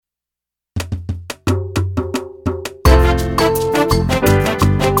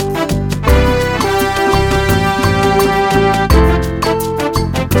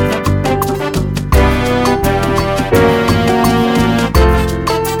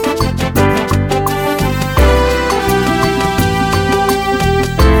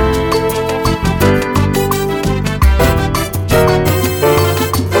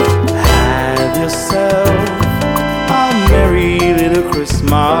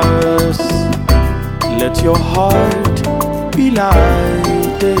Christmas. Let your heart be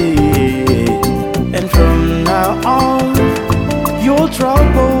light, and from now on, your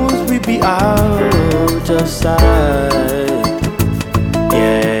troubles will be out of sight.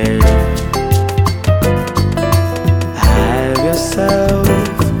 Yeah, have yourself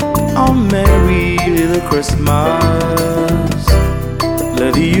a merry little Christmas.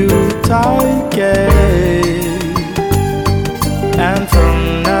 Let the Yuletide gay, and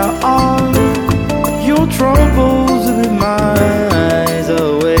from now on, your troubles will be miles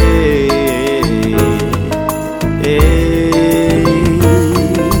away.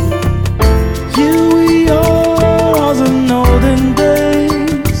 You yours in olden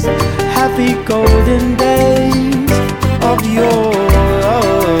days, happy golden days of your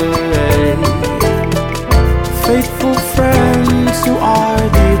faithful friends who are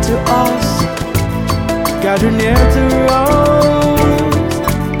dear to us, gather near to us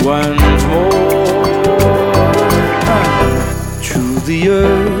once more. Through the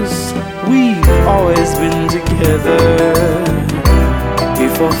years, we've always been together.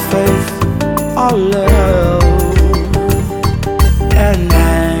 If our faith, our love, and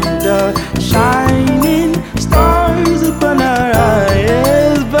the shining stars upon our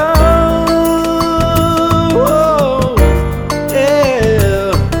eyes above.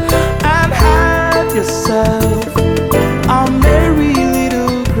 Yeah. And have yourself a merry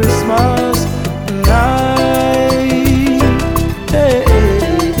little Christmas night. Hey,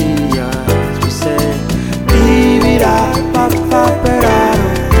 as we say, bi-bi-da, pa-pa-ba-da-do,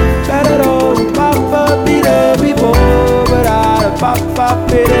 ba-da-do, pa-pa-bi-da-bi-bo, ba-da-da,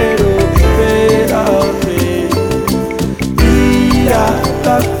 pa-pa-bi-da-do, bi-da-bi, bi-da,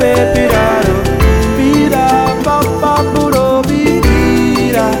 pa-pa-bi-da-do, bi-da, pa-pa-bu-do,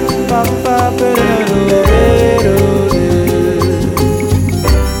 bi-da, pa-pa-bi-da-do, bi-do.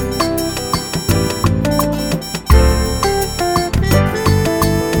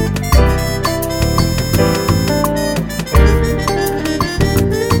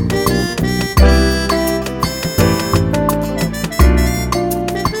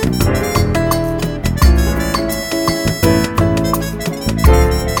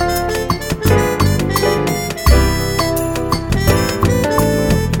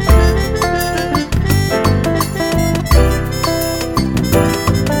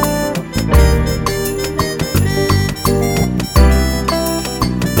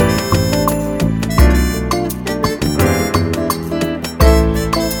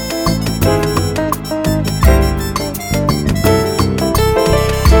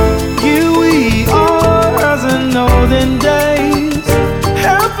 Golden days,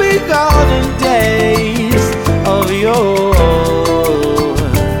 happy golden days of your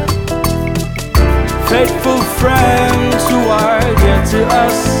faithful friends who are dear to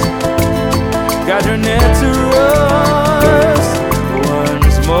us, gather near to us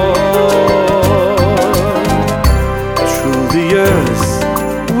once more. Through the years,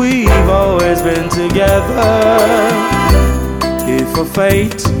 we've always been together. If for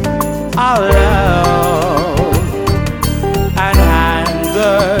fate, our love, and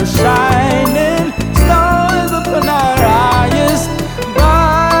the shining stars upon our eyes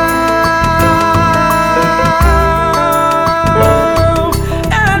above.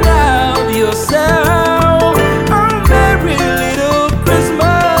 And have yourself a merry little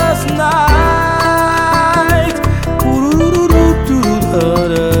Christmas night.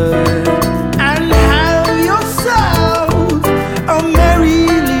 And have yourself a merry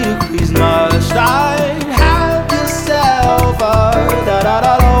little Christmas night. Have yourself a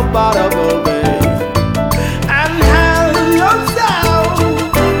and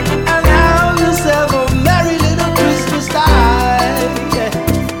have yourself a merry little Christmas night.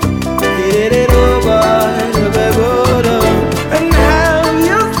 Get it over, and have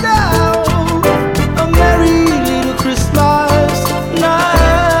yourself a merry little Christmas night.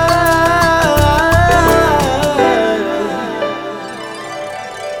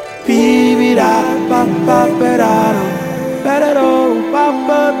 Bi-bi-da, ba-ba-ba-da-do, ba-da-do,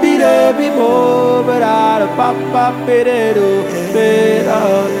 ba-ba-bi-da-bi-bo, ba-da-da, ba-ba-bi-da-do,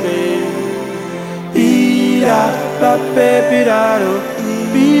 ba-da-bi, bi-da, ba-ba-bi-da-do,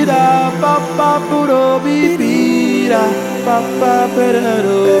 bi-da, ba-ba-bu-do, bi-bi-da,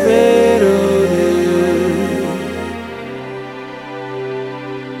 ba-ba-bi-da-do, ba-do.